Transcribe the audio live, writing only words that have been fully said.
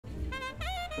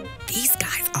These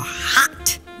guys are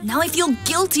hot. Now I feel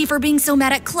guilty for being so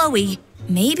mad at Cloe.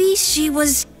 Maybe she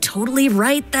was totally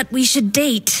right that we should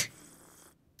date.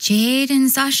 Jade and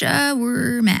Sasha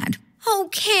were mad. Oh,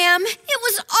 Cam, it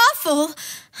was awful.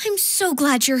 I'm so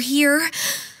glad you're here.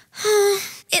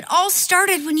 It all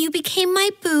started when you became my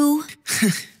boo.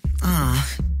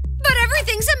 Aw. But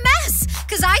everything's a mess,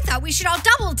 because I thought we should all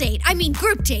double date. I mean,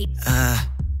 group date.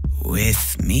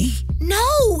 With me?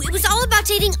 No, it was all about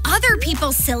dating other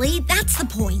people, silly. That's the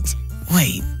point.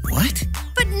 Wait, what?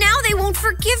 But now they won't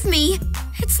forgive me.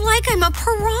 It's like I'm a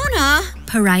piranha.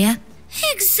 Pariah?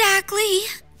 Exactly.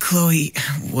 Cloe,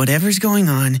 whatever's going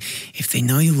on, if they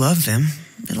know you love them,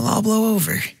 it'll all blow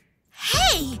over.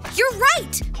 Hey, you're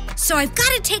right. So I've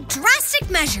got to take drastic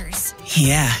measures.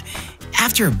 Yeah,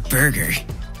 after a burger.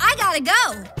 I gotta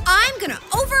go. I'm gonna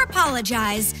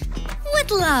over-apologize. With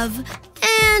love.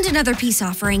 And another peace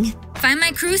offering. Find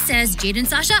My Crew says Jade and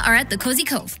Sasha are at the Cozy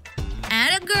Cove.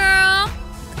 Atta girl.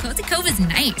 The Cozy Cove is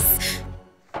nice.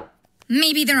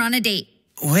 Maybe they're on a date.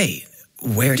 Wait,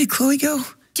 where did Cloe go?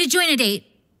 To join a date.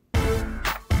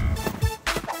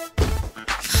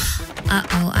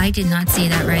 Uh-oh, I did not say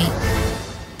that right.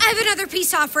 I have another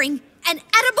peace offering. An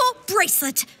edible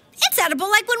bracelet. It's edible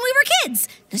like when we were kids.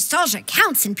 Nostalgia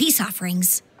counts in peace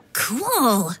offerings.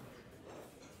 Cool.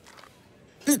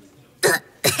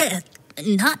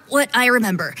 Not what I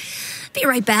remember. Be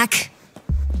right back.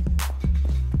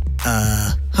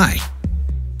 Hi.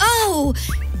 Oh,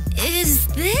 is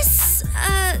this,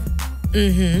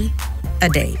 A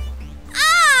date.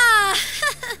 Ah!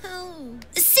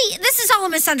 See, this is all a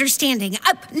misunderstanding.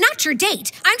 Not your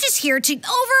date. I'm just here to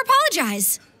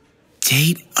over-apologize.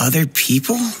 Date other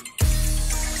people?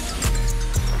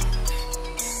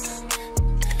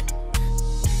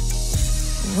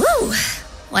 Woo!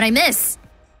 What'd I miss?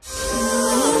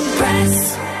 Bratz.